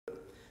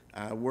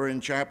We're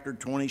in chapter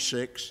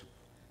 26.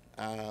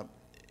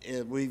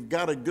 We've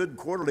got a good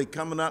quarterly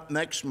coming up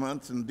next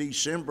month in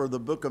December, the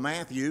book of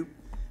Matthew.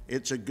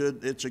 It's a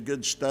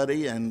good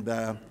study,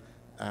 and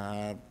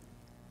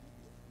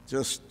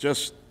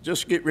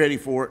just get ready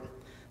for it.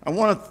 I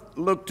want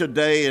to look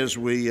today as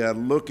we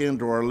look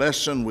into our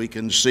lesson. We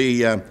can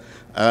see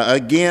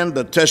again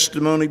the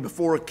testimony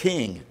before a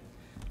king.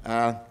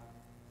 Let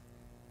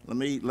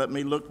me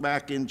look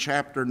back in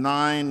chapter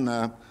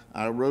 9.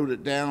 I wrote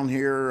it down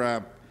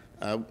here.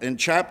 In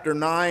chapter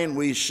 9,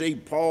 we see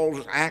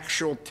Paul's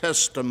actual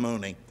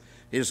testimony,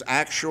 his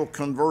actual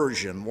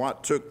conversion,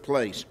 what took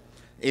place.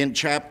 In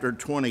chapter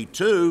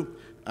 22,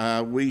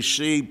 we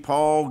see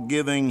Paul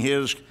giving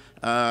his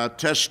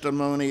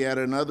testimony at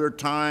another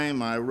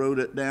time. I wrote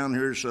it down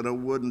here so that I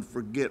wouldn't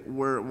forget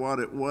what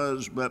it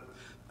was, but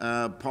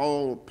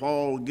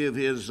Paul give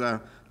his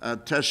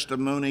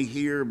testimony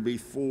here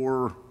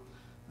before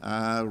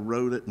I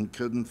wrote it and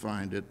couldn't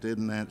find it.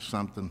 Isn't that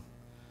something?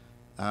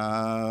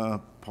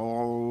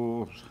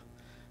 Paul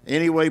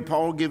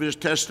give his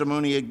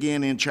testimony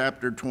again in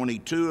chapter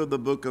 22 of the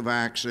book of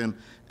Acts,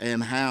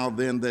 and how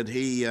then that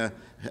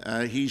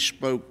he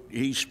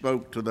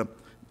spoke to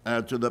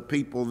the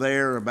people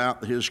there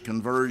about his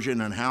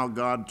conversion and how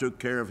God took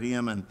care of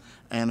him,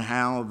 and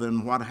how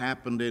then what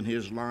happened in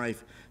his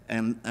life.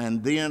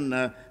 And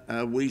then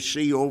we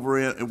see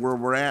over where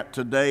we're at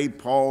today,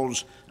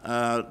 Paul's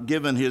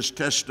given his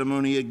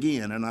testimony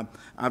again. And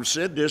I've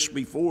said this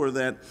before,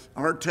 that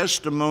our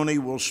testimony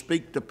will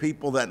speak to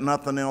people that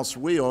nothing else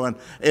will. And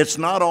it's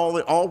not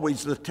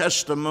always the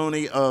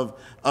testimony of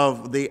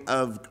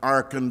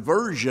our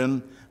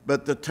conversion,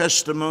 but the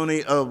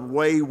testimony of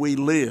way we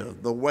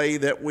live, the way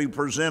that we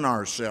present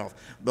ourselves,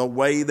 the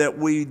way that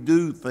we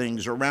do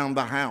things around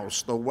the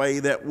house, the way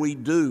that we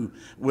do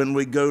when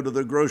we go to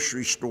the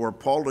grocery store.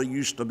 Paula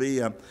used to be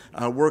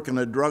working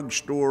a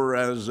drugstore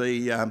as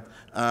a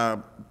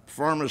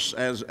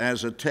pharmacist,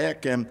 as a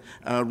tech, and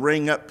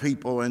ring up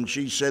people, and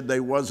she said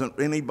there wasn't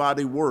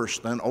anybody worse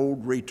than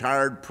old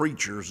retired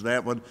preachers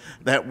that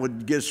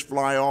would just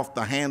fly off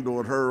the handle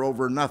at her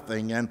over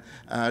nothing. And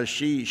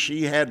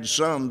she had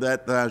some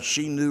that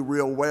she knew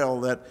real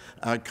well that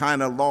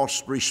kind of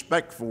lost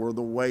respect for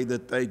the way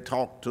that they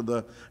talked to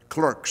the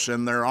clerks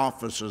in their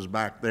offices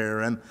back there.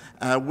 And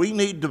we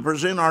need to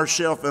present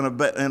ourselves in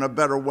a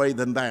better way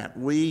than that.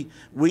 We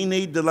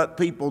need to let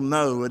people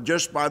know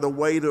just by the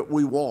way that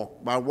we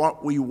walk, by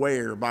what we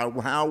wear, by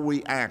how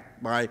we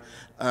act, by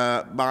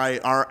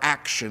our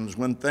actions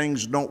when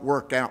things don't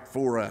work out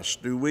for us.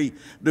 Do we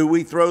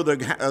throw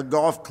the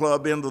golf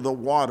club into the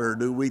water?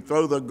 Do we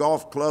throw the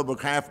golf club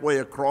halfway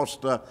across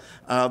the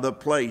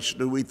place?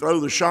 Do we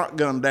throw the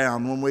shotgun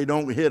down when we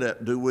don't hit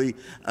it? Do we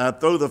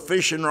throw the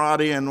fishing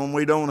rod in when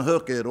we don't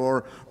hook it?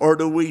 Or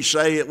do we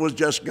say it was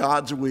just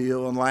God's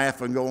will and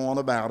laugh and go on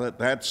about it?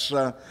 That's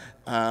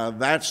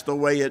the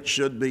way it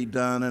should be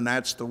done, and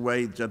that's the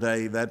way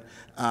today that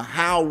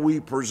how we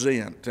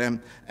present. And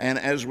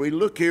as we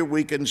look here,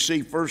 we can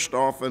see first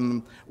off,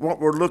 and what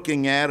we're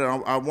looking at,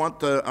 I want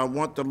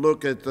to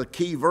look at the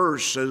key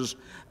verses.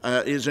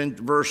 Is in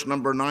verse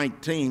number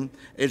 19.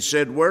 It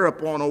said,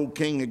 "Whereupon, O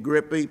King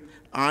Agrippa,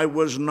 I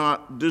was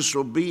not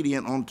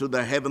disobedient unto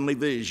the heavenly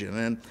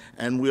vision."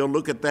 And we'll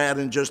look at that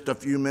in just a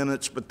few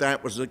minutes, but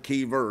that was the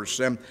key verse.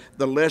 And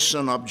the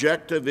lesson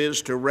objective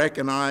is to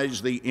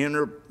recognize the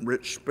inner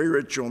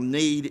spiritual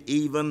need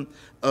even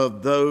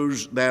of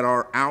those that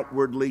are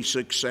outwardly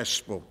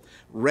successful.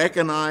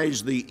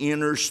 Recognize the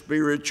inner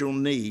spiritual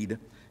need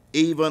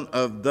even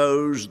of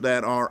those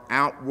that are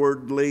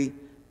outwardly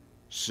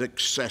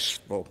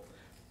successful.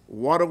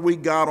 What do we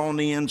got on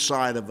the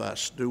inside of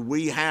us? Do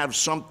we have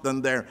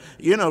something there?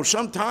 You know,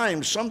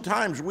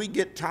 sometimes we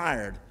get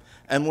tired.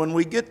 And when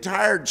we get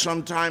tired,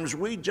 sometimes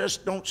we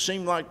just don't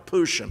seem like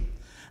pushing.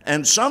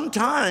 And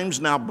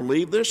sometimes, now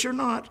believe this or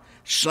not,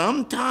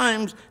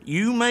 sometimes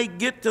you may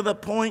get to the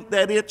point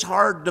that it's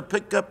hard to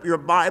pick up your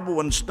Bible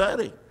and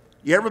study.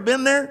 You ever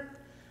been there?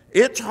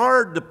 It's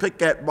hard to pick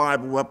that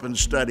Bible up and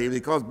study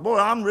because, boy,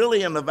 I'm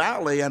really in the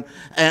valley, and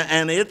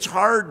it's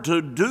hard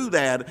to do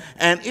that.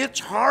 And it's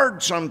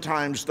hard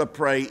sometimes to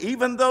pray,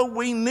 even though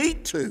we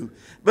need to.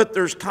 But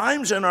there's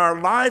times in our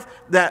life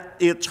that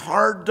it's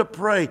hard to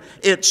pray.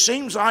 It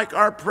seems like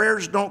our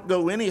prayers don't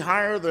go any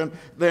higher than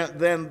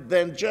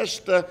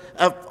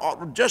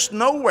just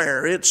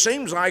nowhere. It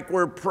seems like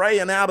we're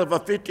praying out of a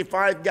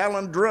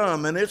 55-gallon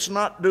drum, and it's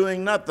not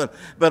doing nothing.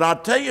 But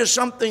I'll tell you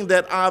something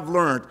that I've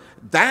learned.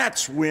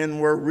 That's when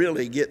we're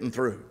really getting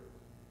through.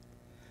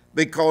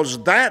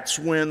 Because that's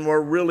when we're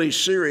really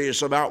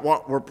serious about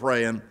what we're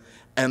praying.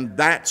 And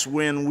that's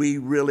when we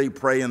really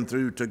praying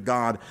through to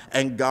God,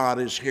 and God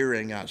is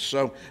hearing us.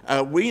 So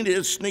we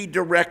just need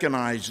to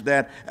recognize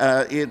that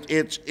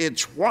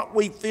it's what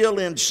we feel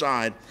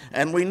inside,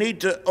 and we need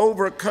to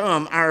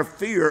overcome our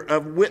fear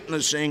of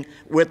witnessing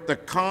with the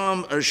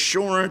calm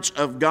assurance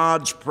of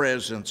God's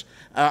presence.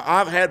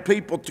 I've had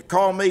people to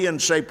call me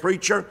and say,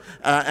 "Preacher,"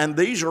 and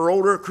these are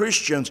older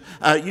Christians,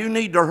 "you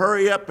need to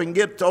hurry up and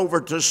get over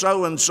to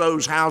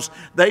so-and-so's house.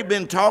 They've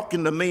been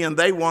talking to me and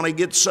they want to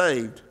get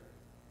saved."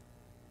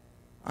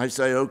 I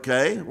say,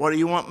 "Okay, what do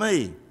you want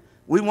me?"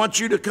 "We want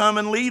you to come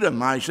and lead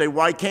them." I say,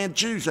 "Why can't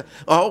you?" Say,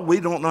 "Oh, we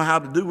don't know how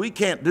to do. We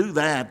can't do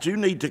that. You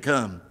need to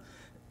come."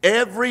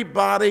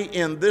 Everybody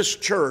in this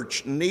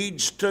church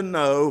needs to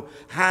know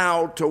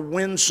how to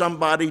win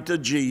somebody to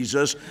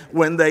Jesus.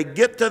 When they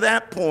get to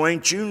that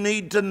point, you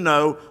need to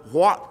know,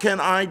 what can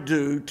I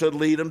do to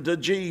lead them to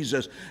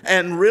Jesus?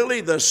 And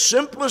really the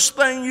simplest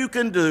thing you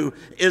can do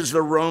is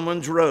the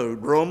Romans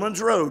Road.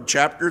 Romans Road,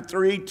 chapter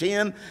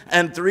 3:10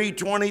 and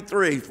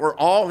 3:23. For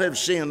all have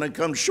sinned and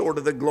come short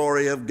of the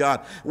glory of God.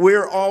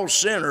 We're all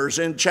sinners.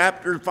 In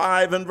chapter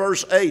 5 and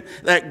verse 8,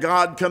 that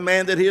God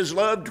commanded his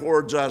love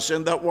towards us,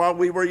 and that while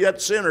we were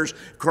yet sinners,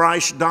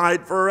 Christ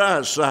died for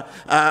us.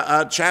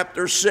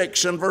 Chapter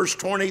 6 and verse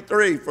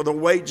 23, for the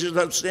wages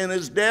of sin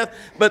is death,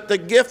 but the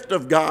gift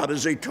of God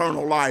is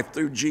eternal life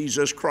through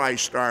Jesus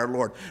Christ our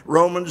Lord.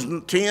 Romans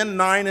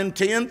 10:9 and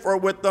 10, for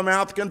with the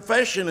mouth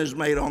confession is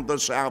made unto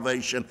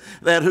salvation,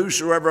 that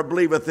whosoever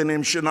believeth in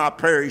him should not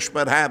perish,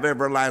 but have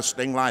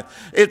everlasting life.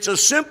 It's a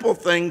simple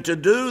thing to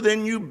do.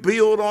 Then you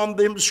build on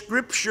them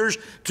scriptures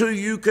till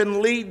you can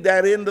lead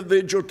that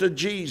individual to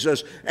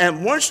Jesus.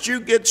 And once you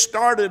get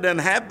started and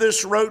have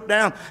this wrote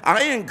down,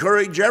 I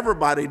encourage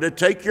everybody to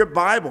take your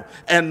Bible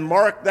and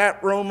mark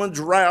that Romans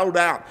route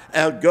out.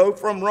 Go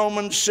from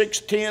Romans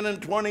 6:10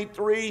 and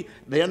 23,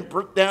 then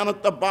put down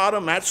at the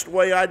bottom. That's the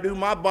way I do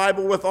my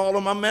Bible with all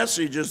of my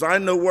messages. I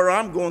know where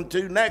I'm going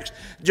to next,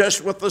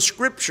 just with the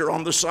scripture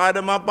on the side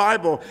of my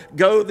Bible.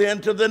 Go then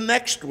to the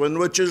next one,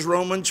 which is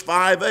Romans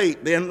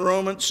 5:8, then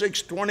Romans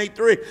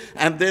 6:23,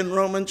 and then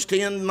Romans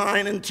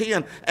 10:9 and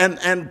 10,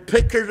 and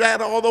pick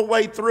that all the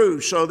way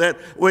through, so that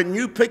when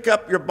you pick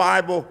up your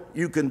Bible,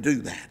 you can do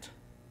that.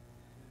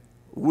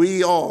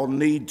 We all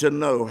need to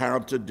know how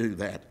to do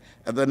that.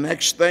 The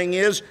next thing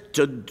is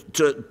to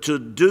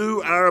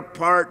do our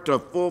part to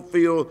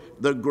fulfill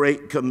the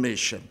Great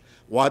Commission.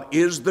 What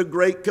is the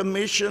Great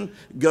Commission?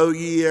 Go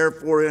ye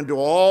therefore into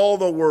all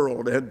the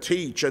world and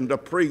teach and to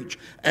preach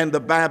and to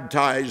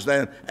baptize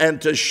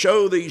and to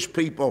show these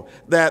people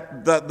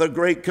that the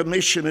Great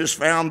Commission is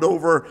found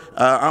over.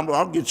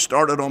 I'll get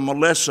started on my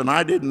lesson.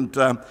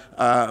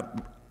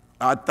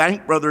 I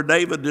thank Brother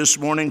David this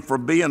morning for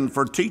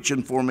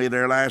teaching for me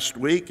there last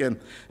week.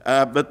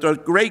 But the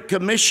Great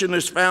Commission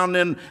is found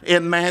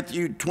in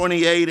Matthew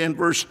 28 and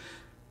verse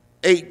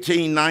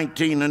 18,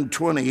 19, and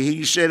 20.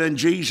 He said, and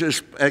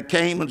Jesus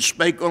came and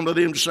spake unto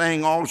them,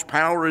 saying, all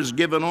power is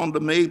given unto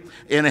me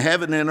in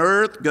heaven and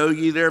earth. Go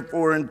ye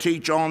therefore and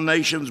teach all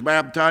nations,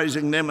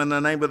 baptizing them in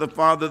the name of the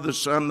Father, the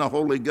Son, the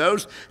Holy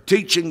Ghost,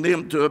 teaching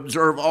them to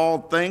observe all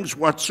things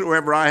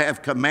whatsoever I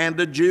have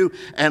commanded you.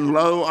 And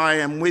lo, I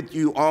am with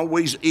you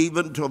always,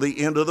 even till the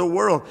end of the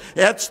world.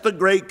 That's the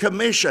Great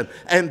Commission.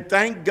 And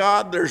thank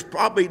God there's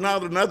probably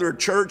not another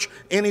church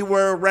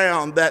anywhere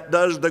around that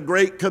does the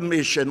Great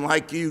Commission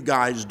like you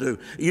guys do.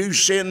 You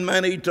send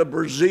money to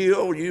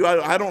Brazil.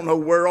 I don't know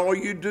where all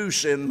you do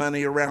send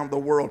money around the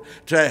world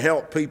to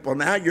help people.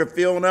 Now you're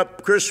filling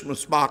up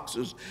Christmas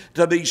boxes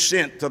to be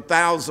sent to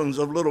thousands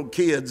of little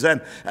kids.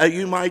 And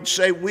you might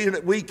say,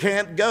 we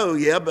can't go.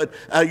 Yeah, but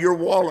your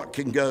wallet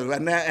can go.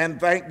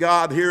 And thank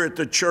God here at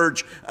the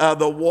church,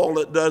 the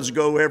wallet does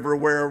go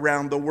everywhere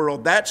around the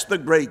world. That's the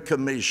Great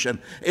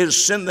Commission, is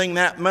sending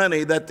that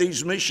money that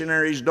these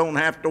missionaries don't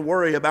have to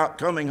worry about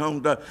coming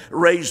home to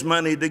raise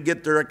money to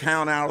get their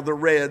account out of the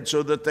red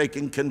so that they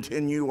can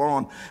continue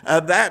on.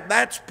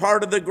 That's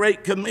part of the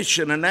Great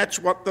Commission, and that's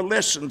what the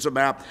lesson's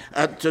about,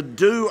 to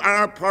do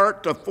our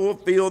part to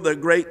fulfill the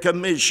Great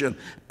Commission.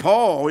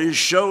 Paul is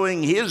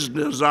showing his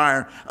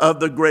desire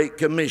of the Great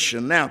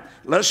Commission. Now,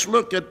 let's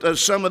look at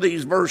some of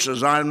these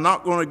verses. I'm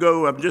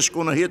just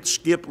going to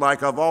skip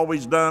like I've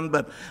always done,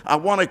 but I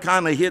want to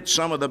kind of hit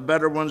some of the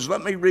better ones.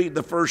 Let me read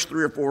the first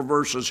 3 or 4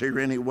 verses here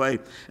anyway.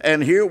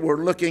 And here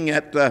we're looking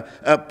at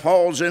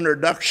Paul's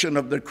introduction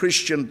of the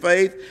Christian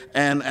faith,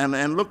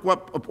 and look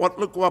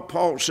what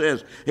Paul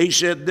says. He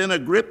said, then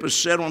Agrippa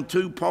said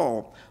unto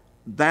Paul,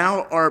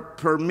 thou art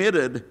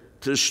permitted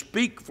to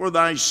speak for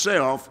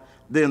thyself.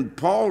 Then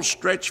Paul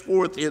stretched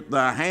forth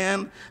the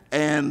hand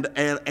and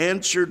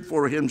answered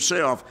for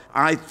himself,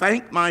 I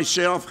thank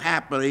myself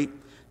happily,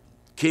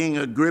 King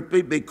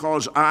Agrippa,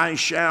 because I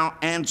shall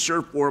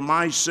answer for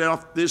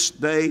myself this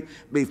day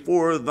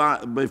before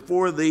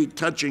thee,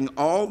 touching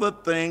all the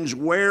things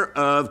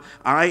whereof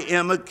I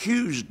am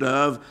accused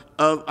of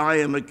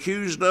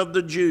of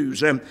the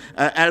Jews. And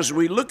as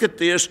we look at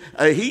this,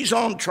 he's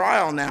on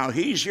trial now.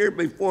 He's here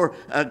before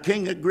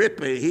King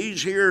Agrippa.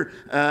 He's here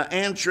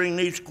answering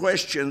these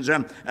questions.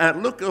 And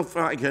look if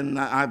I can,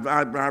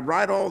 I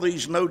write all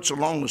these notes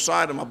along the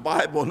side of my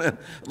Bible, and then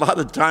a lot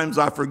of times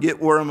I forget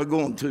where I'm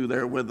going to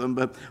there with them.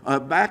 But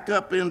back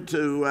up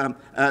into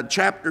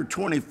chapter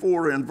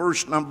 24 and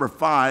verse number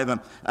 5.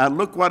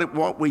 Look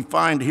what we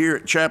find here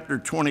at chapter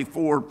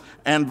 24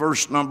 and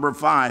verse number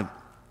 5.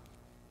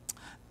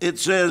 It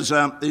says,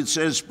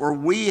 for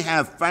we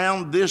have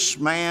found this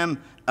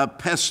man a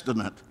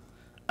pestilent,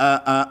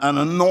 an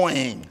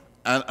annoying,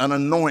 an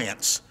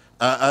annoyance,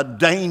 a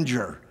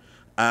danger.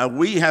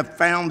 We have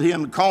found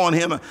him, calling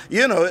him,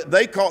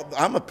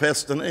 I'm a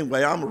pestilent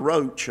anyway. I'm a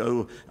roach,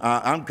 so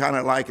I'm kind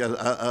of like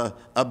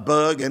a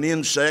bug, an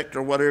insect,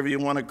 or whatever you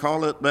want to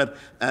call it. But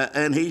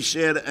and he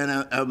said,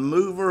 a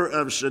mover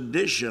of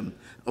sedition,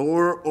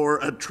 or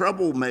a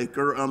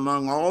troublemaker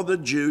among all the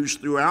Jews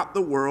throughout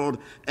the world,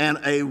 and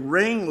a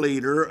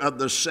ringleader of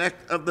the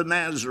sect of the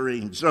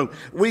Nazarenes. So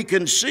we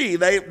can see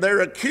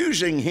they're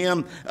accusing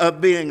him of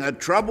being a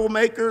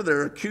troublemaker.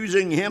 They're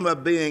accusing him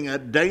of being a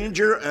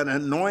danger, an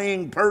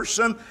annoying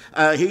person.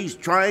 He's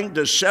trying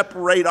to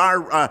separate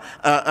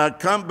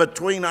come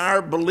between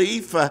our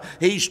belief.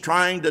 He's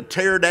trying to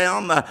tear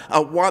down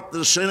what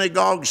the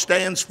synagogue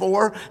stands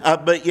for.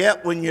 But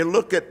yet when you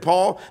look at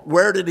Paul,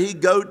 where did he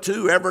go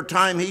to every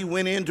time he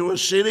went into a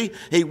city?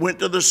 He went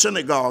to the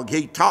synagogue.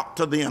 He talked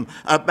to them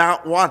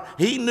about what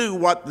he knew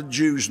what the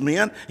Jews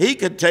meant. He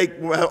could take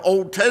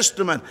Old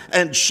Testament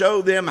and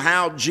show them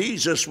how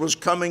Jesus was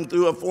coming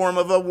through a form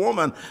of a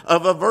woman,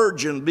 of a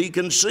virgin, be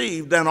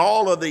conceived, and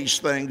all of these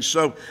things.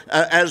 So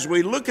as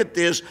we look at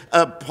this,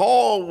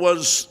 Paul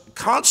was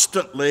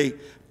constantly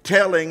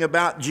telling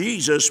about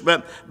Jesus,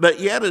 but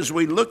yet as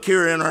we look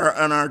here in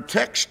our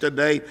text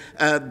today,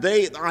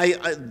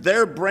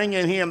 they're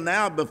bringing him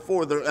now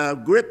before the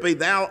Agrippa.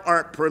 Thou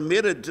art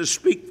permitted to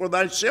speak for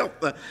thyself,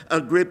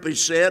 Agrippa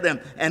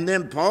said, and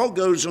then Paul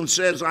goes and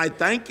says, I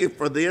thank you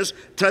for this,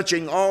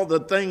 touching all the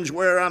things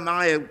wherein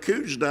I am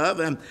accused of.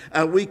 And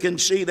we can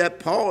see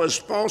that Paul is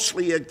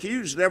falsely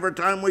accused every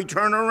time we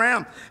turn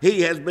around.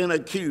 He has been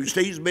accused.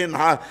 He's been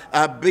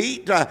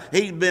beat.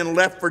 He's been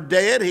left for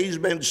dead. He's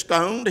been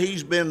stoned.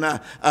 He's been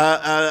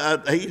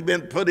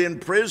put in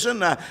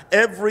prison,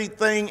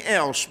 everything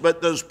else.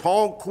 But does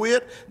Paul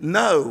quit?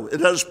 No.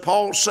 Does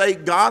Paul say,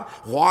 God,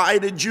 why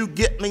did you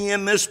get me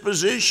in this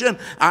position?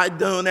 I've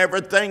done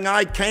everything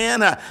I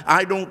can.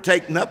 I don't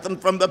take nothing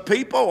from the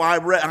people.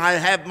 I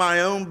have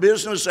my own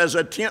business as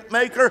a tent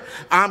maker.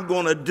 I'm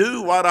going to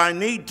do what I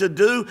need to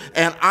do,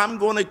 and I'm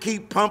going to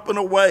keep pumping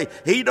away.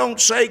 He don't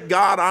say,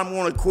 God, I'm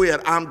going to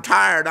quit. I'm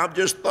tired. I'll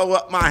just throw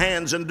up my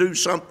hands and do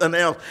something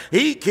else.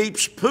 He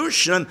keeps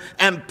pushing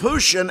and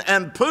pushing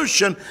and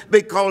pushing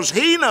because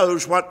he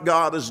knows what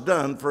God has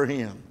done for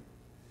him.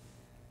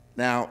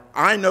 Now,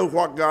 I know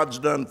what God's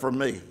done for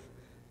me.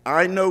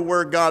 I know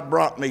where God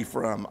brought me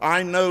from.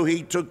 I know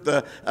he took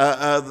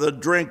the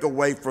drink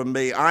away from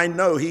me. I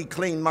know he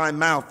cleaned my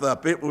mouth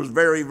up. It was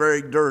very,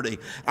 very dirty.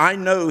 I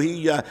know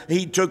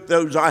he took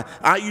those.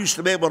 I used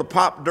to be able to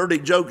pop dirty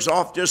jokes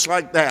off just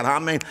like that. I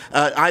mean,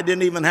 I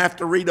didn't even have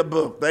to read a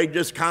book. They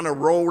just kind of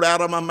rolled out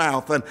of my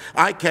mouth. And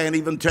I can't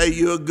even tell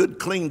you a good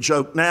clean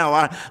joke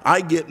now. I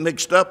get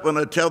mixed up when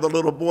I tell the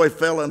little boy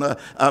fell in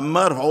a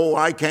mud hole.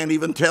 I can't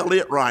even tell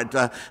it right.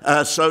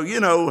 So,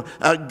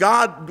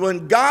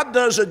 when God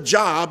does a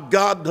job,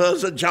 God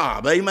does a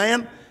job.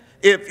 Amen?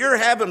 If you're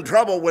having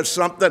trouble with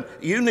something,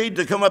 you need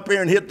to come up here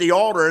and hit the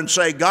altar and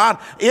say, God,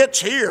 it's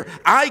here.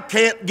 I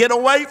can't get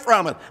away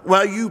from it.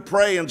 Well, you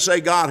pray and say,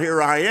 God,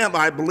 here I am.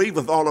 I believe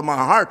with all of my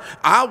heart.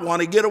 I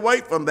want to get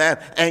away from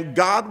that. And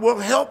God will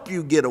help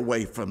you get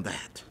away from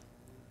that.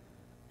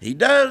 He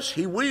does.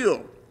 He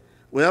will.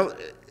 Well,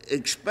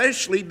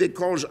 especially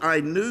because I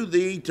knew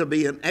thee to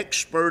be an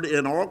expert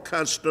in all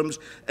customs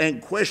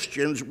and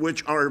questions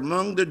which are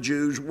among the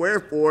Jews.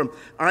 Wherefore,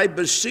 I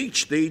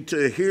beseech thee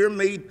to hear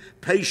me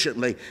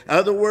patiently. In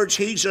other words,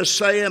 he's just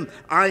saying,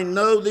 I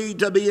know thee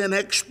to be an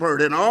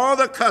expert in all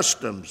the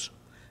customs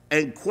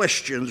and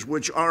questions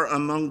which are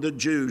among the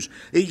Jews.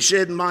 He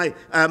said, my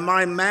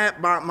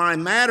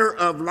matter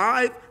of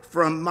life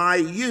from my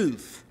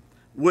youth,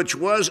 which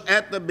was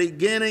at the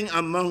beginning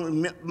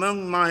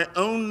among my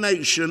own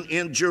nation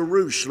in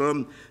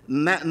Jerusalem,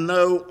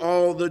 know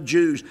all the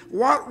Jews.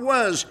 What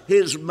was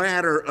his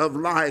matter of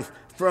life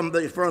from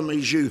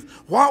his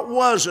youth? What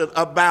was it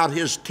about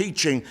his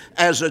teaching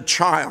as a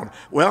child?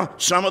 Well,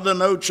 some of the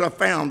notes I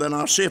found, and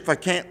I'll see if I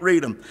can't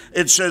read them.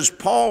 It says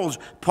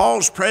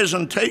Paul's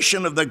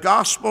presentation of the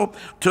gospel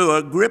to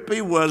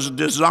Agrippa was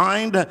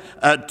designed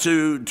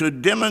to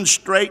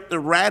demonstrate the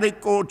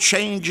radical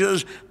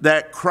changes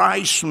that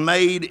Christ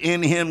made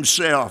in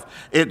himself.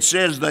 It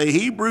says the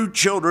Hebrew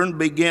children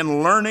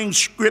began learning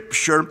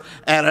Scripture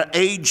at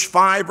age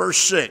 5 or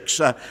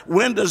 6.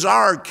 When does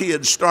our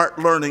kids start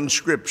learning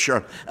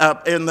Scripture?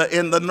 in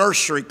the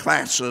nursery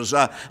classes.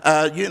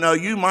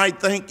 You might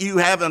think you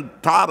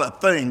haven't taught a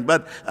thing,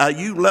 but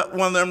you let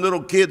one of them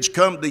little kids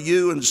come to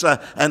you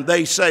and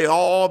they say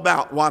all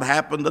about what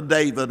happened to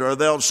David, or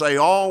they'll say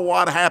all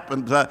what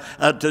happened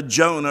to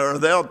Jonah, or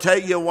they'll tell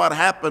you what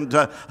happened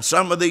to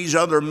some of these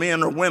other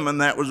men or women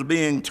that was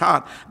being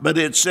taught. But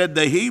it said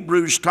the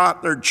Hebrews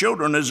taught their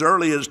children as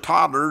early as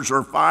toddlers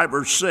or 5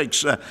 or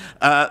 6.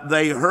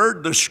 They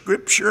heard the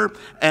scripture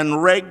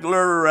and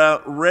regular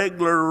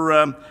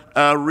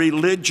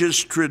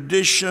religious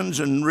traditions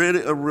and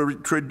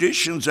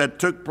traditions that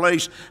took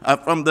place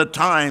from the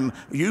time.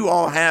 You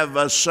all have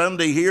a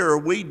Sunday here, or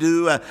we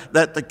do,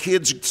 that the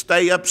kids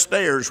stay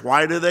upstairs.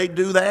 Why do they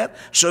do that?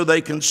 So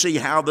they can see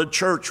how the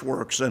church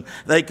works, and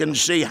they can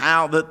see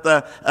how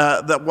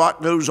that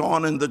what goes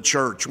on in the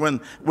church.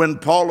 When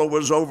Paula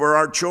was over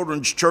our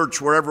children's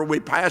church, wherever we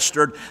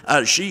pastored,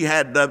 she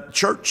had the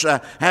church,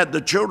 had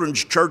the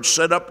children's church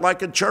set up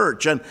like a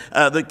church, and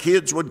the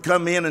kids would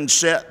come in and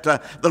sit.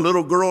 The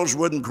little girls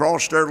wouldn't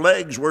cross their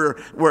legs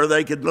where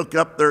they could look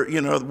up their,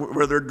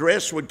 where their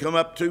dress would come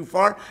up too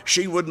far.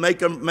 She would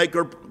make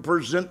her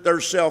present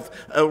themselves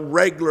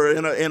regular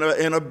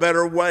in a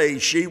better way.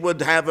 She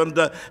would have them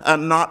to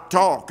not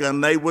talk,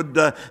 and they would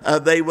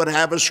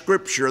have a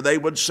scripture. They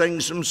would sing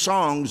some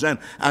songs, and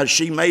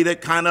she made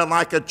it kind of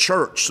like a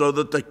church so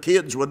that the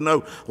kids would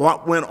know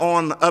what went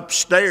on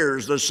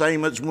upstairs the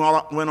same as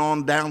what went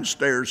on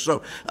downstairs.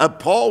 So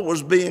Paul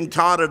was being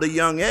taught at a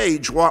young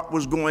age what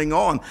was going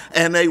on,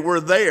 and they were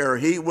there.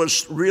 He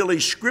was really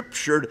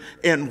scriptured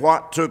in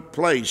what took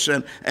place,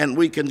 and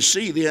we can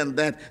see then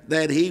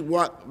that he,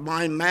 what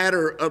my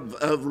matter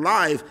of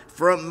life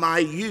from my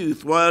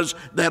youth was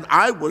that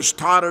I was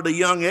taught at a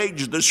young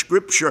age the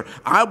scripture.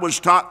 I was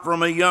taught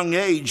from a young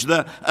age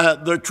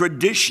the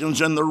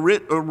traditions and the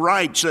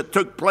rites that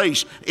took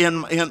place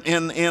in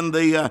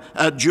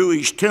the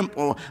Jewish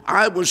temple.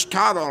 I was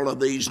taught all of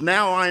these.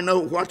 Now I know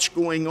what's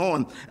going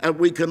on.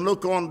 We can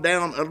look on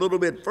down a little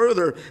bit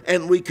further,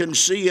 and we can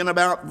see in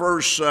about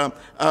verse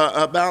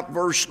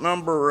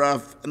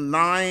number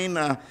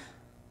 9.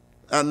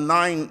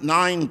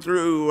 9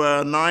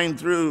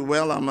 through,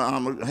 well,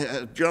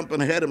 I'm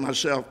jumping ahead of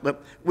myself,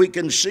 but we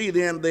can see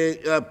then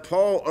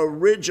Paul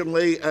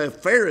originally a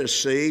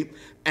Pharisee,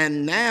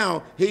 and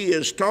now he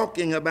is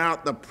talking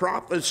about the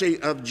prophecy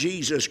of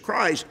Jesus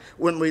Christ.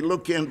 When we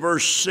look in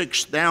verse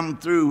 6 down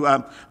through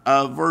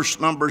verse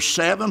number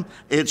 7,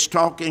 it's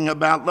talking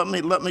about, let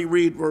me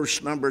read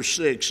verse number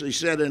 6. He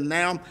said, "And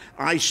now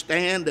I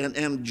stand and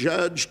am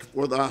judged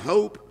for the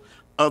hope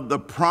of the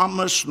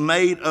promise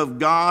made of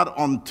God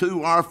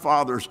unto our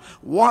fathers."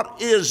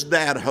 What is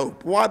that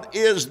hope? What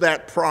is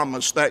that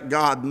promise that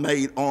God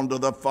made unto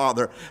the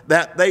Father?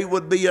 That they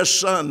would be a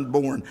son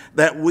born,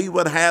 that we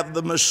would have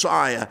the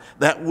Messiah,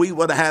 that we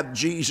would have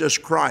Jesus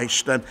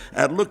Christ. And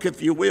look,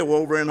 if you will,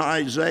 over in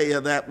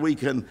Isaiah, that we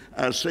can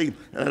see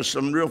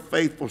some real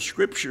faithful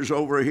scriptures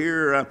over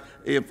here.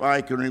 If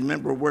I can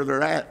remember where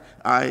they're at,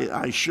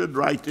 I should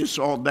write this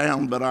all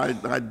down, but I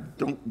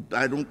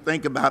don't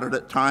think about it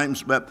at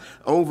times. But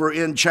over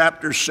in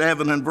chapter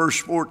 7 and verse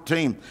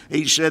 14,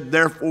 he said,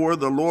 "Therefore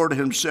the Lord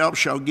himself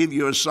shall give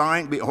you a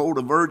sign. Behold,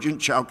 a virgin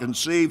shall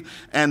conceive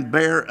and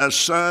bear a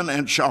son,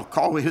 and shall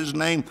call his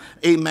name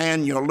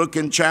Emmanuel." Look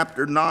in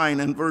chapter 9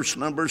 and verse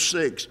number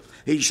 6.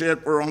 He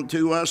said, "For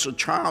unto us a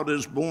child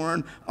is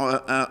born,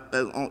 a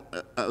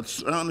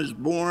son is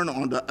born,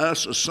 unto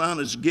us a son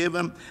is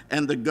given,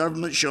 and the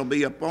government shall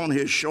be upon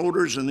his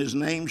shoulders, and his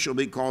name shall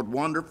be called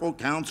Wonderful,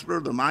 Counselor,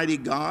 the Mighty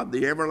God,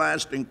 the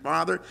Everlasting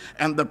Father,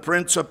 and the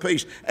Prince of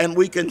Peace." And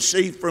we can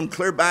see from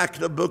clear back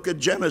to the book of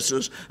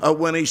Genesis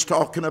when he's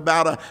talking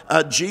about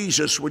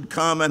Jesus would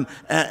come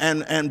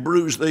and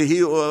bruise the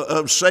heel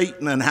of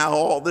Satan, and how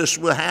all this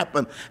would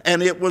happen.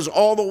 And it was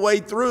all the way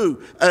through,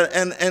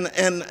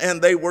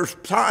 and they were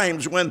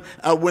times when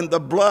the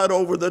blood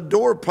over the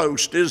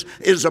doorpost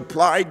is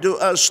applied to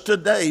us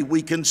today.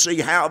 We can see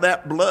how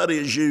that blood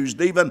is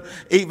used. Even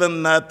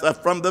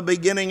from the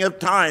beginning of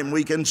time,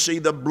 we can see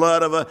the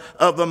blood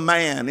of a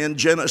man in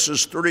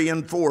Genesis 3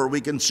 and 4.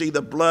 We can see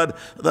the blood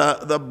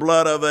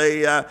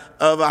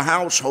of a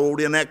household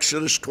in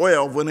Exodus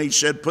 12 when he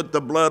said, "Put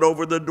the blood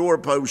over the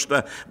doorpost."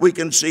 We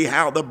can see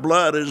how the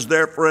blood is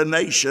there for a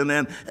nation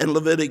in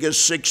Leviticus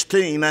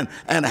 16,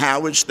 and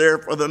how it's there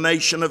for the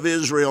nation of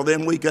Israel.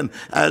 Then we can,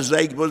 as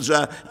they was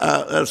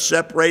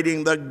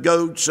separating the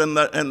goats and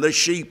the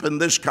sheep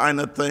and this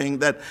kind of thing,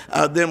 that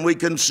then we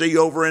can see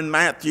over in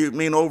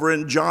over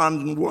in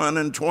John 1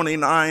 and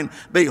 29,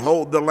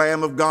 "Behold the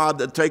Lamb of God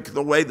that taketh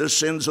away the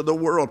sins of the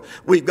world."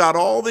 We've got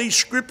all these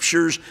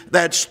scriptures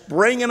that's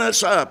bringing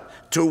us up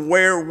to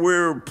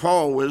where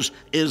Paul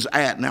is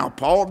at. Now,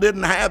 Paul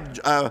didn't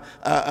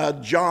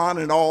have John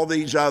and all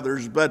these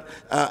others, but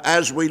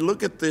as we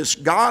look at this,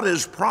 God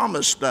has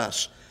promised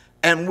us,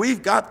 and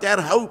we've got that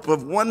hope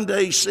of one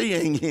day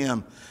seeing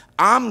him.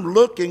 I'm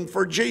looking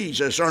for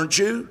Jesus, aren't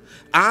you?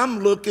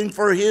 I'm looking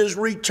for his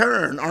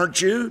return, aren't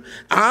you?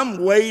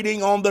 I'm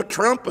waiting on the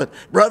trumpet.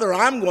 Brother,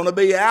 I'm going to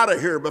be out of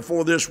here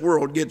before this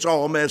world gets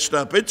all messed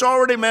up. It's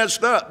already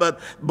messed up, but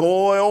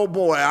boy, oh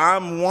boy,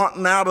 I'm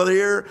wanting out of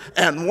here.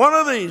 And one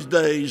of these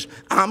days,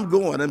 I'm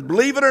going. And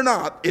believe it or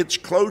not, it's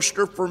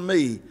closer for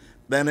me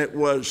than it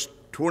was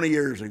 20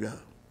 years ago.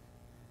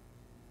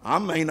 I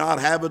may not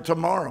have it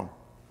tomorrow.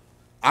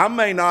 I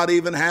may not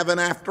even have it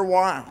after a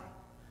while.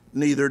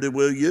 Neither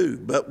will you,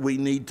 but we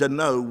need to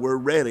know we're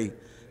ready.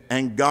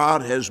 And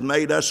God has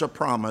made us a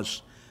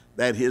promise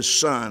that his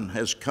Son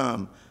has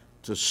come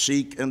to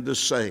seek and to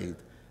save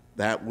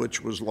that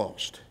which was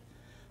lost.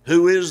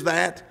 Who is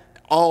that?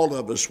 All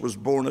of us was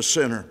born a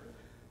sinner.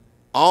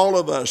 All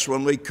of us,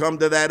 when we come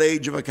to that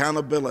age of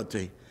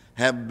accountability,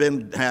 have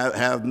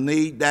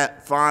need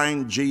that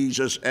find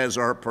Jesus as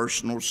our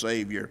personal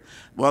Savior.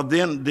 Well,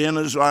 then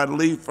as I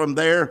leave from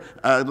there,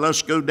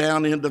 let's go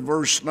down into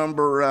verse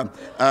number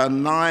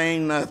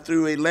 9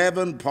 through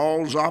 11.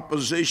 Paul's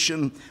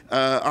opposition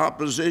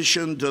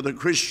to the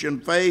Christian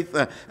faith.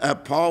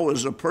 Paul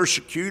was a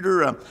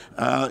persecutor.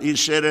 He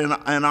said,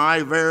 and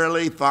I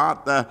verily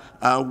thought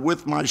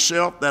with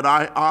myself that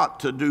I ought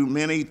to do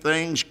many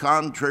things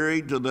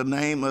contrary to the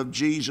name of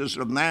Jesus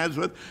of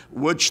Nazareth,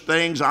 which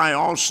things I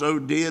also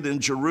did in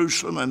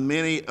Jerusalem, and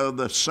many of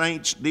the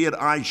saints did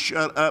I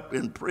shut up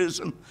in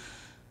prison,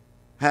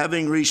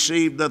 having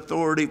received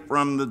authority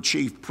from the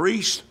chief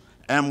priests.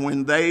 And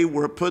when they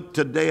were put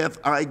to death,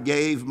 I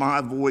gave my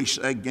voice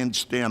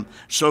against them.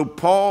 So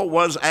Paul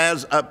was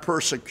as a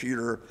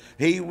persecutor.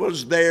 He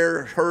was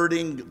there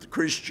hurting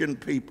Christian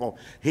people.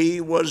 He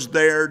was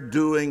there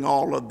doing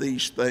all of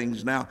these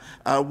things. Now,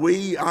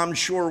 I'm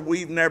sure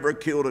we've never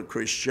killed a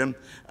Christian.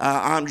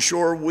 I'm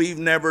sure we've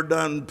never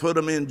put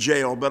them in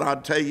jail. But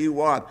I'll tell you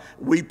what,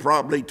 we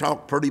probably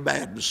talked pretty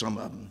bad to some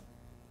of them.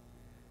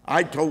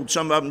 I told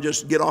some of them,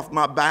 just get off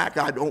my back.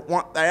 I don't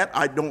want that.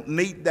 I don't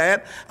need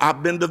that.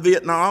 I've been to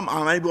Vietnam.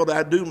 I'm able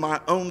to do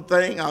my own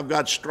thing. I've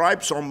got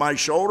stripes on my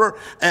shoulder,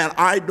 and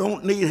I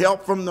don't need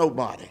help from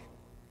nobody.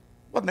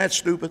 Wasn't that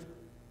stupid?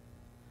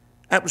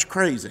 That was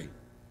crazy.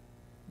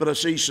 But I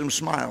see some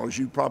smiles.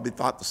 You probably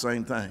thought the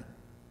same thing.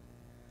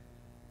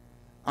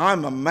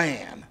 I'm a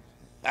man.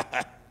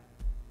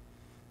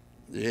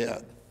 Yeah.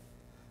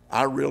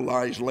 I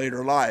realized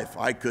later life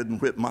I couldn't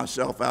whip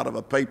myself out of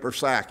a paper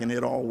sack and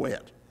it all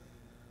wet.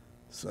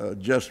 So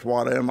just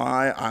what am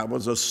I? I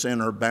was a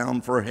sinner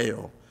bound for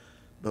hell.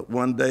 But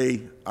one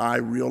day I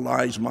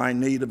realized my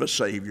need of a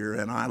Savior,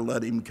 and I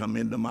let him come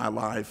into my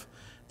life.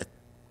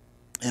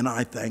 And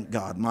I thank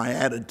God. My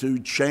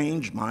attitude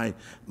changed. My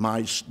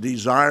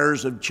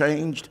desires have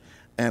changed.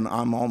 And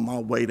I'm on my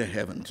way to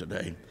heaven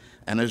today.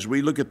 And as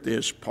we look at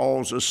this,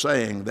 Paul's is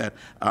saying that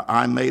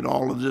I made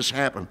all of this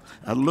happen.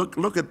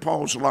 Look at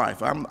Paul's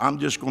life. I'm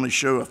just going to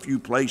show a few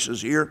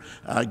places here,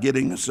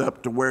 getting us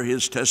up to where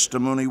his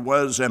testimony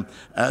was. And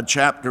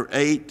chapter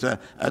 8,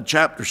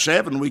 chapter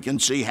 7, we can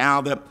see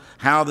how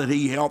that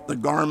he helped the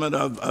garment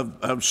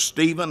of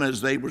Stephen as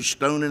they were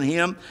stoning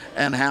him,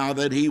 and how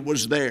that he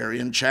was there.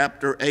 In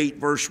chapter 8,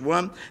 verse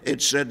 1,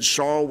 it said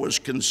Saul was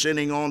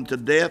consenting on to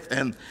death,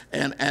 and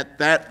at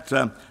that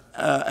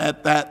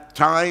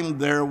time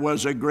there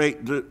was a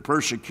great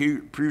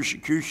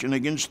persecution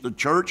against the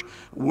church,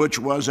 which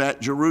was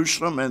at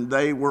Jerusalem, and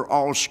they were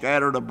all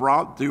scattered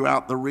abroad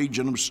throughout the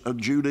region of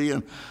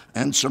Judea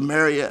and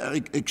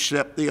Samaria,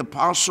 except the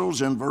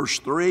apostles. In verse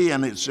 3,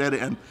 and it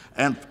said,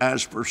 and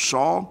as for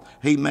Saul,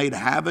 he made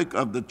havoc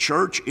of the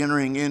church,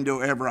 entering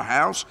into every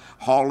house,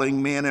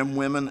 hauling men and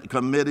women,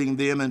 committing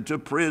them into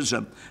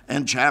prison.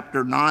 And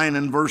chapter 9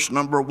 and verse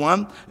number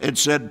 1, it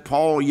said,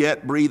 Paul,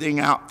 yet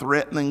breathing out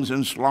threatenings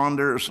and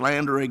slander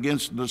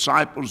against the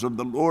disciples of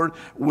the Lord,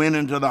 went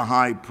into the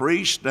high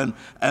priest. And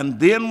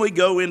then we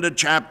go into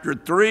chapter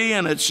 3,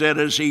 and it said,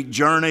 as he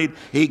journeyed,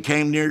 he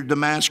came near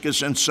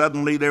Damascus, and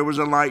suddenly there was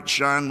a light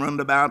shine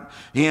round about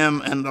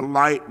him, and the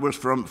light was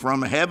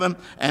from heaven,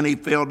 and he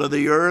fell to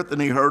the earth,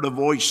 and he heard a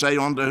voice say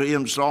unto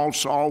him, Saul,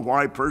 Saul,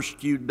 why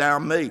persecute thou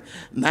me?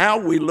 Now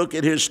we look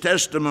at his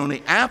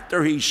testimony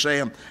after he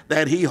said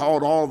that he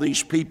hauled all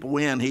these people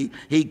in.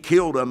 He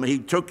killed them. He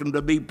took them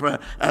to be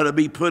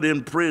put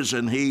in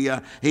prison.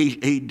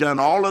 He done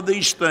all of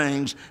these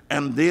things.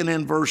 And then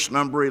in verse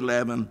number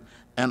 11,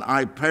 and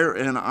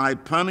I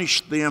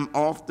punished them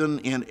often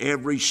in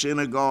every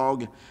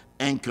synagogue,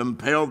 and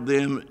compelled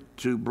them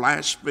to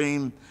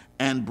blaspheme,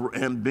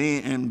 and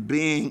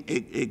being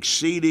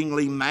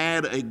exceedingly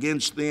mad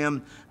against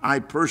them, I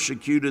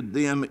persecuted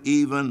them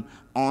even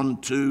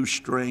unto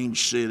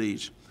strange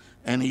cities.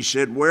 And he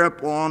said,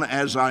 whereupon,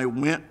 as I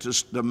went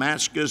to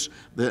Damascus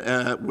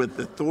with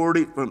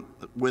authority,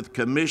 with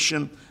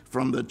commission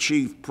from the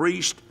chief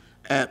priest,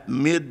 at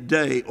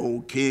midday, O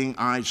king,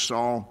 I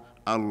saw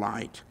a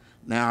light.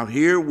 Now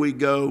here we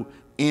go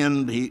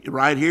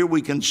right here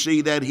we can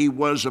see that he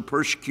was a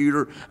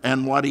persecutor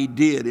and what he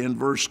did. In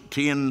verse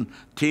 10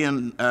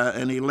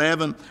 and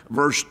 11,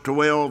 verse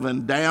 12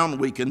 and down,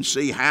 we can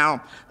see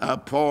how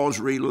Paul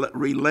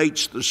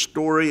relates the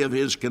story of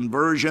his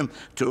conversion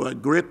to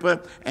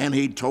Agrippa, and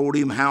he told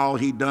him how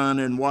he done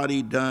and what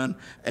he done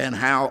and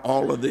how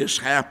all of this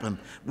happened.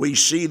 We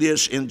see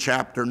this in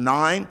chapter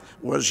 9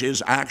 was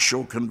his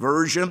actual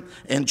conversion.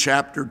 In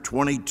chapter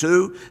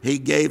 22, he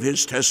gave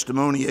his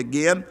testimony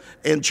again.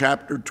 In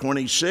chapter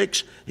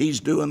 26, he's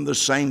doing the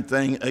same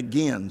thing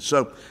again.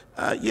 So,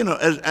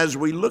 as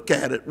we look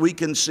at it, we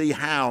can see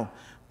how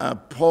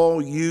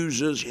Paul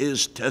uses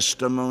his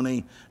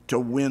testimony to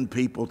win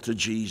people to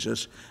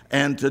Jesus.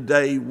 And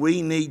today,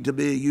 we need to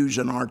be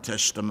using our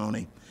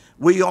testimony.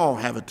 We all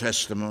have a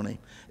testimony.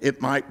 It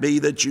might be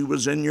that you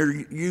was in your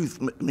youth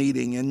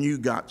meeting and you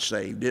got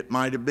saved. It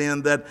might have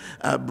been that,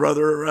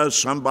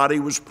 somebody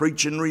was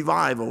preaching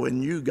revival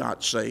and you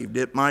got saved.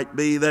 It might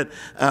be that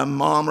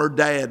mom or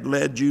dad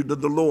led you to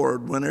the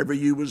Lord whenever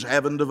you was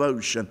having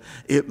devotion.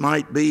 It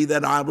might be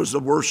that I was the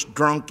worst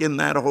drunk in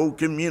that whole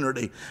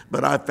community,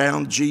 but I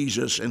found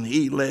Jesus and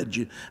he led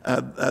you.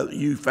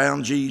 You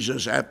found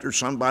Jesus after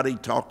somebody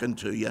talking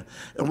to you.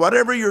 And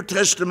whatever your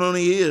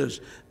testimony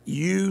is,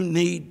 you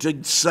need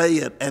to say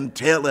it and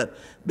tell it,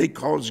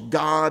 because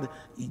God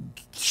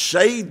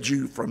saved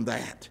you from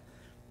that.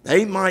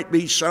 They might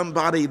be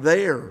somebody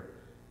there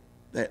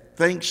that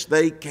thinks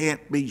they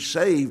can't be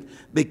saved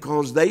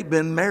because they've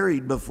been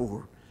married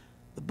before.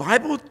 The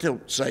Bible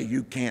don't say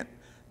you can't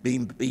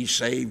be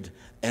saved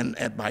and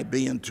by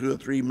being 2 or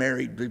 3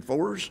 married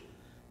befores.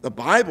 The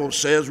Bible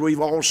says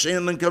we've all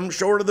sinned and come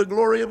short of the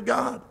glory of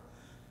God.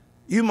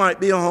 You might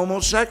be a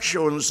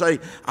homosexual and say,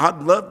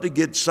 I'd love to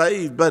get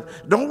saved,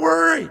 but don't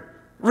worry.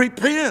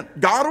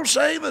 Repent. God will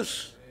save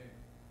us.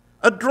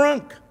 A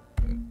drunk,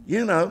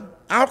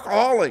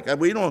 alcoholic.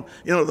 We don't,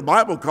 the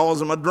Bible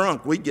calls him a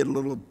drunk. We get a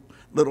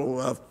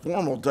little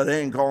formal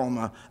today and call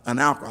him an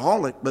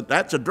alcoholic, but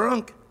that's a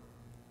drunk.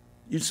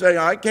 You say,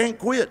 I can't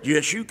quit.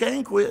 Yes, you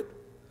can quit.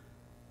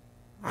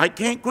 I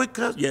can't quit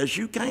because, yes,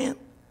 you can.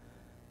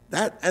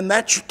 And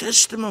that's your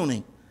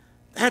testimony.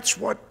 That's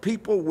what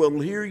people will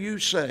hear you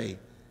say.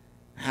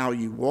 How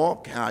you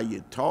walk, how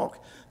you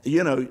talk.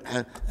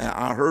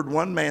 I heard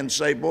one man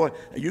say, boy,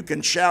 you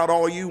can shout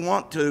all you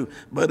want to,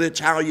 but it's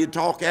how you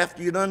talk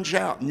after you're done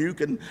shouting. You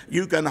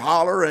can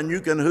holler and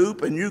you can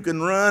hoop and you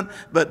can run,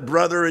 but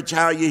brother, it's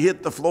how you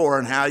hit the floor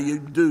and how you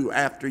do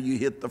after you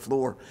hit the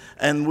floor.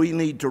 And we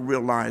need to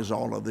realize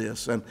all of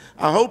this. And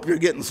I hope you're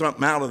getting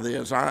something out of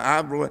this.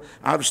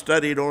 I've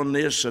studied on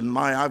this, and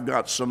I've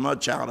got so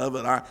much out of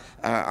it.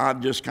 I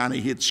just kind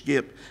of hit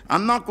skip.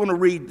 I'm not going to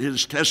read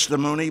his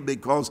testimony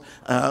because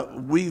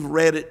we've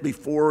read it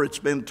before. It's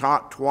been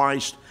taught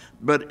twice,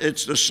 but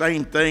it's the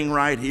same thing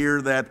right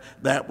here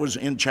that was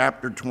in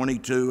chapter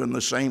 22, and the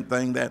same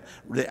thing that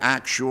the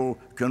actual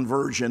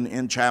conversion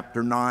in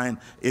chapter 9,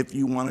 if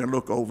you want to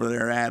look over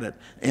there at it.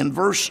 In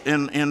verse,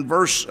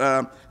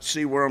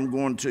 see where I'm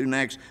going to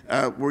next,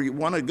 where you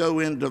want to go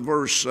into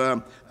verse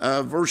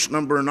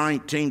number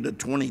 19 to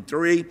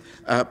 23,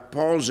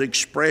 Paul's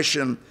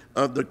expression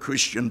of the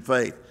Christian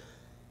faith.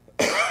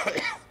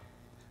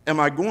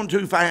 Am I going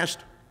too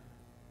fast?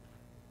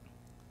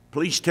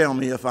 Please tell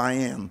me if I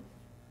am.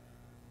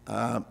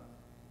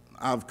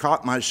 I've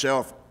caught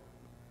myself,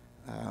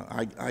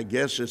 I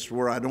guess it's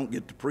where I don't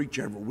get to preach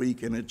every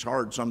week, and it's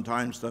hard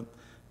sometimes to,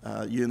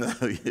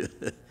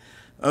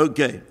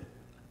 Okay.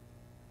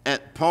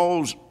 At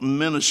Paul's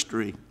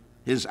ministry,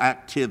 his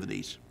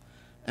activities.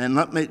 And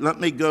let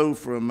me go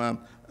from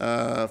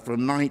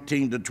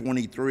 19 to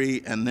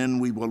 23, and then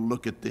we will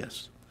look at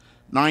this.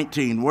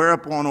 19,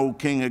 whereupon, O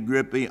King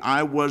Agrippa,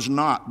 I was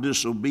not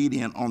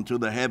disobedient unto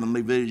the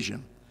heavenly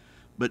vision,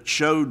 but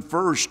showed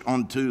first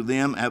unto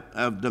them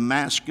of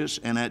Damascus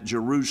and at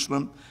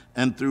Jerusalem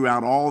and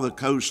throughout all the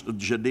coast of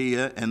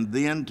Judea, and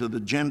then to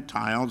the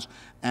Gentiles,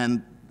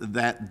 and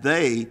that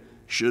they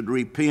should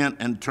repent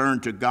and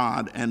turn to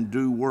God and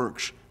do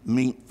works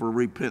meet for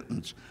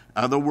repentance.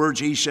 In other words,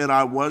 he said,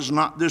 I was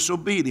not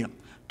disobedient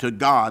to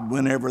God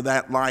whenever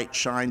that light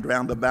shined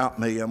round about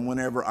me and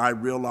whenever I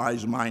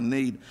realized my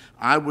need.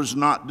 I was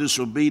not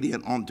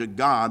disobedient unto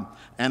God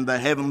and the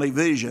heavenly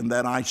vision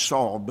that I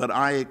saw, but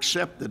I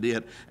accepted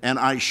it, and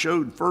I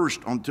showed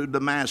first unto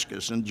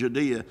Damascus and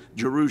Judea,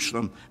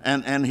 Jerusalem,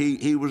 and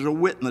he was a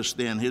witness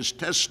then. His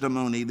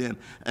testimony then,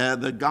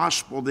 the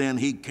gospel then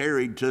he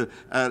carried to,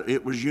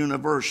 it was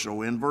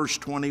universal. In verse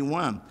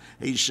 21,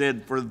 he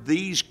said, for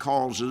these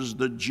causes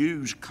the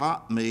Jews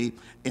caught me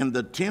in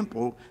the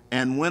temple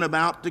and went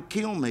about to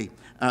kill me.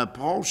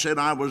 Paul said,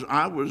 I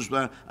was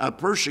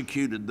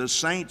persecuted. The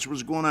saints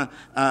was going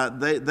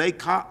to, they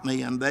caught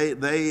me, and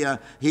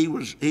he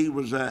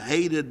was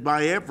hated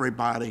by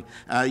everybody.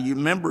 You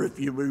remember, if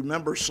you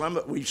remember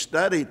we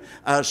studied,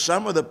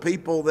 some of the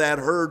people that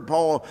heard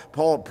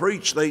Paul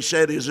preach, they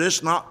said, is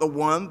this not the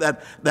one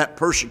that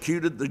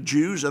persecuted the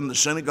Jews in the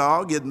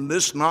synagogue? Isn't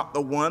this not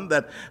the one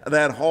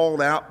that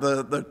hauled out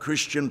the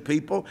Christian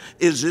people?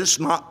 Is this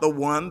not the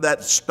one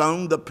that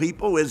stoned the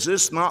people? Is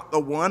this not the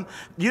one?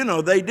 You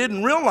know, they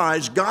didn't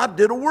realize God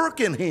did a work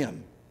in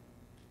him.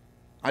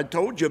 I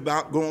told you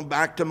about going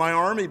back to my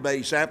army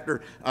base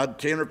after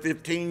 10 or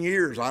 15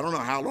 years. I don't know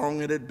how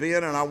long it had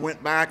been, and I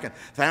went back and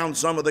found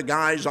some of the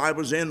guys I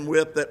was in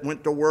with that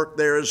went to work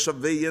there as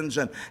civilians,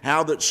 and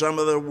how that some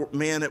of the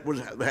men that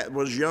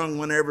was young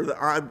whenever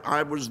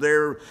I was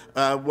there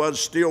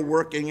was still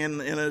working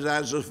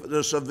as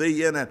a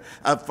civilian.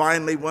 And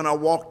finally, when I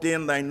walked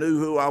in, they knew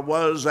who I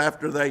was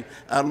after they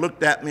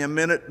looked at me a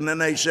minute, and then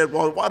they said,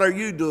 well, what are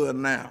you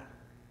doing now?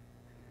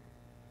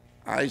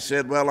 I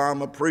said, well,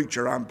 I'm a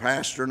preacher. I'm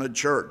pastoring a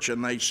church.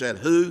 And they said,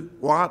 who?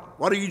 What?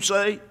 What do you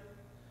say?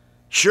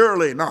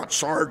 Surely not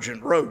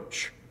Sergeant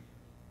Roach.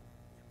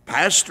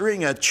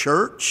 Pastoring a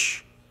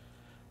church?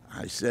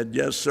 I said,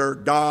 yes, sir,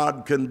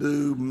 God can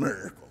do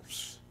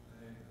miracles.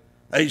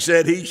 They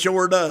said, he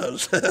sure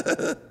does.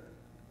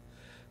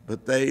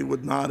 But they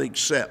would not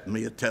accept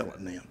me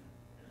telling them.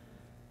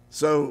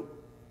 So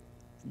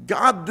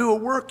God do a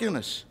work in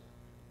us.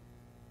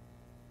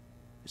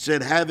 It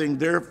said, having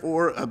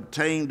therefore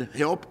obtained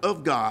help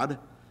of God,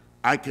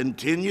 I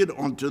continued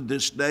unto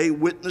this day,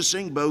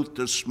 witnessing both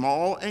to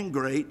small and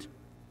great,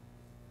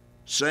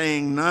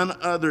 saying none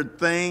other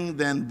thing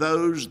than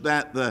those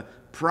that the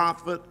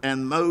prophet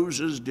and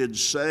Moses did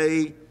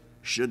say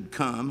should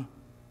come,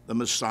 the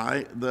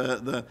Messiah,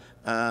 the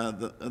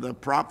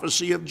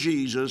prophecy of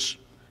Jesus.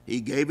 He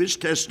gave his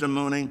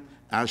testimony.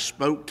 I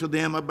spoke to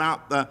them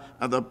about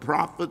the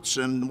prophets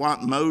and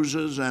what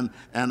Moses and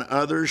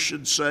others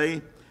should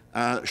say.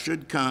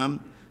 Should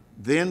come,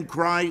 then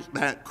Christ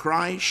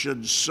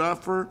should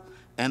suffer,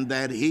 and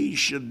that he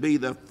should be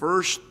the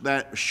first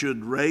that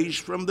should raise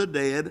from the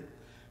dead,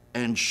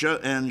 and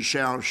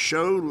shall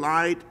show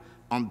light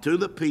unto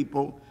the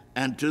people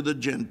and to the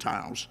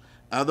Gentiles.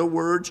 Other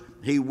words,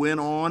 he went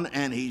on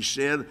and he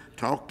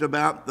talked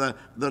about the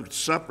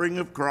suffering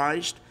of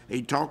Christ.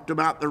 He talked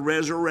about the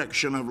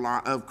resurrection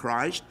of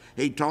Christ.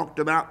 He talked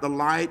about the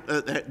light,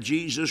 that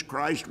Jesus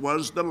Christ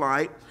was the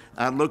light.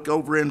 Look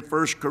over in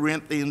 1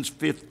 Corinthians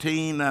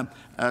 15,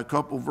 a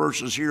couple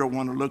verses here I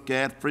want to look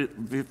at,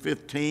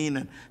 15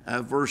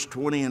 and verse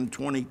 20 and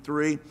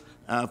 23.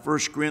 1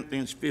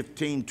 Corinthians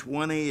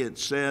 15:20, it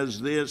says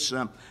this,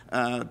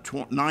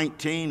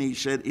 19, he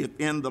said, if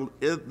in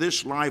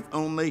this life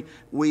only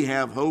we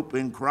have hope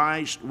in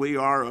Christ, we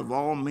are of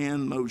all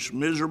men most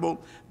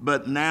miserable.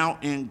 But now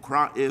in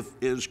Christ,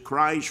 is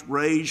Christ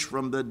raised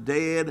from the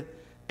dead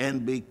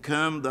and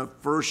become the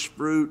first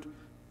fruit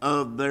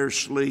of their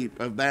sleep,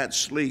 of that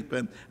sleep.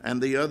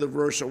 And the other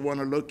verse I want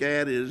to look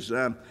at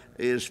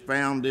is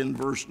found in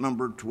verse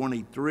number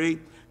 23.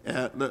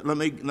 Let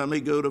me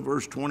go to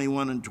verse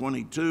 21 and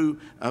 22.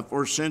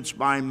 For since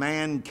by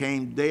man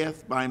came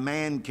death, by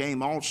man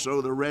came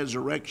also the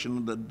resurrection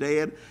of the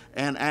dead.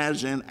 And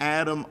as in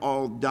Adam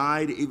all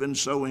died, even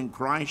so in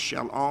Christ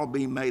shall all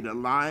be made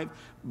alive.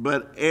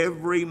 But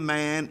every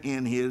man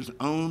in his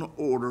own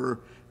order,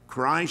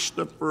 Christ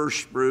the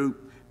firstfruit,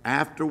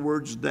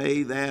 afterwards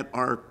they that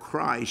are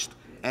Christ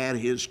at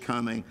his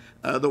coming.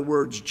 Other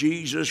words,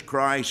 Jesus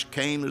Christ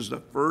came as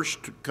the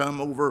first to come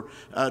over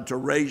to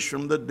raise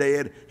from the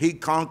dead. He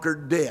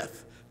conquered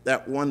death,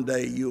 that one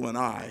day you and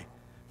I.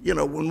 You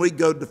know, when we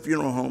go to the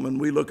funeral home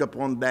and we look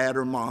upon dad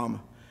or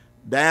mom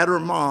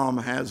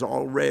has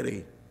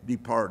already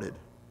departed.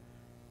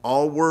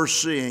 All we're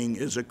seeing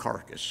is a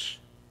carcass.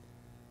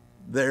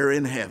 They're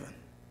in heaven.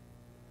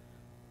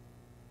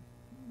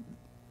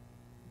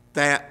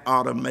 That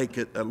ought to make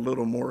it a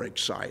little more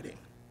exciting,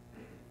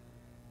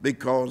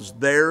 because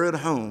they're at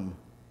home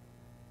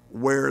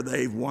where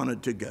they've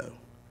wanted to go.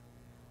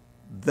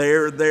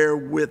 They're there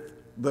with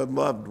the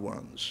loved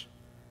ones.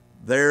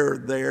 They're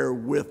there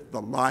with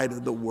the light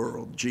of the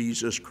world,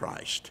 Jesus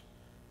Christ.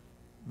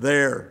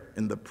 They're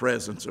in the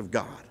presence of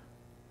God.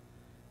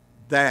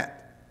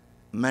 That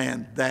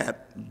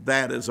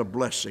is a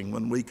blessing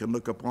when we can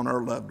look upon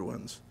our loved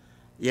ones.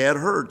 Yeah, it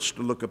hurts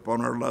to look upon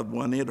our loved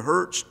one. It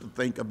hurts to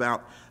think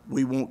about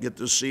we won't get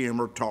to see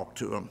him or talk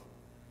to him.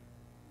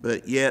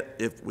 But yet,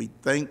 if we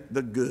think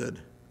the good,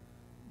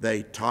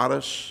 they taught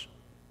us,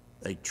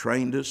 they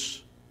trained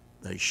us,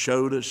 they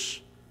showed us,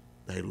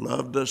 they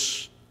loved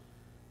us,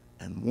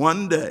 and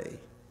one day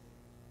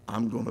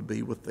I'm going to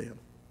be with them.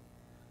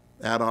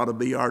 That ought to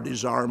be our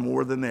desire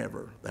more than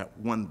ever, that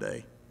one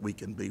day we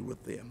can be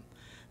with them.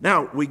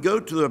 Now, we go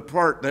to the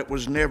part that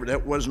was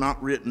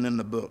not written in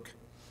the book.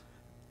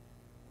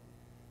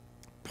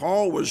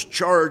 Paul was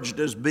charged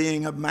as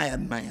being a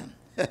madman.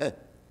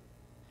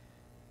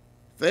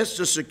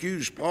 Festus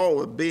accused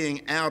Paul of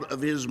being out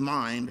of his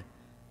mind.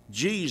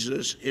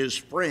 Jesus, his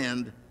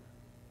friend,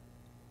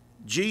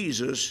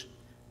 Jesus,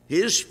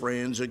 his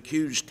friends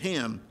accused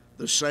him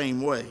the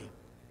same way.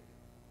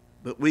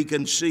 But we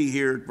can see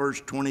here at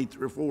verse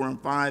 24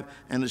 and 5,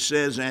 and it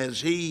says,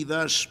 as he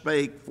thus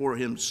spake for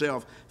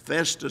himself,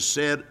 Festus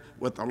said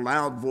with a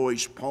loud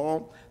voice,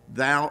 Paul,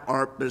 thou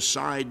art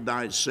beside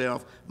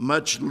thyself.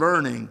 Much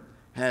learning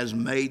has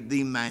made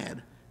thee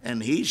mad.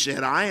 And he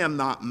said, I am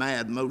not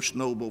mad, most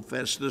noble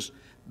Festus,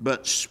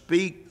 but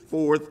speak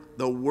forth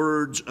the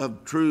words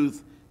of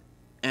truth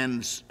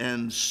and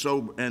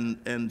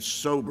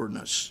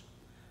soberness.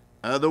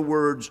 Other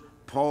words,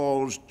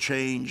 Paul's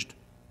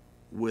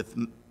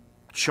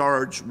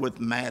charged with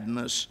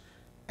madness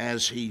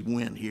as he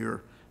went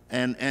here.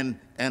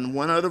 And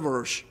one other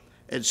verse,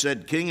 it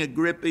said, King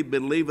Agrippa,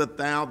 believest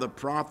thou the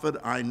prophet?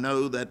 I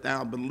know that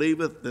thou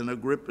believest. Then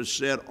Agrippa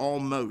said,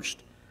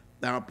 almost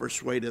thou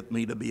persuadest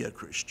me to be a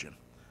Christian.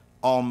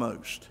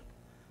 Almost.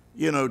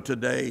 You know,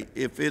 today,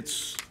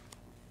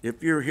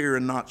 if you're here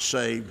and not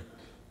saved,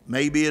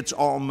 maybe it's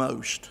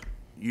almost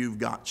you've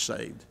got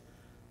saved.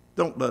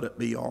 Don't let it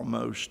be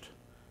almost.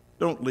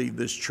 Don't leave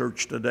this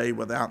church today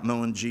without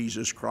knowing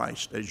Jesus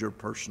Christ as your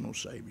personal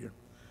Savior.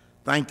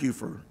 Thank you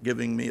for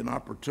giving me an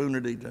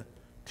opportunity to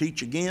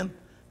teach again,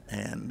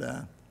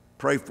 and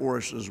pray for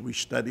us as we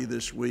study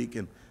this week,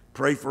 and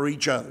pray for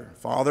each other.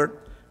 Father,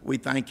 we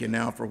thank you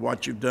now for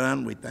what you've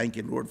done. We thank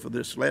you, Lord, for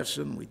this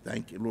lesson. We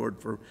thank you, Lord,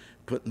 for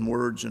putting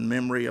words and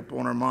memory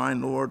upon our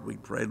mind, Lord. We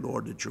pray,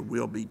 Lord, that your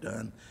will be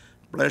done.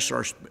 Bless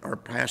our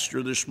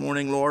pastor this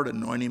morning, Lord.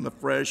 Anoint him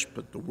afresh.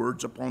 Put the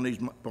words upon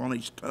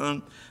his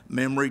tongue.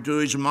 Memory to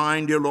his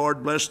mind, dear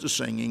Lord. Bless the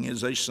singing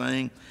as they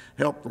sing.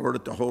 Help, Lord,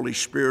 that the Holy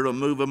Spirit will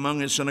move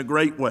among us in a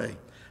great way,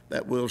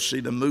 that we'll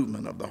see the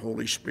movement of the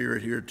Holy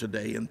Spirit here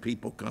today and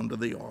people come to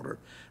the altar.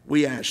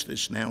 We ask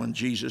this now in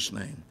Jesus'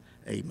 name.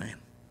 Amen.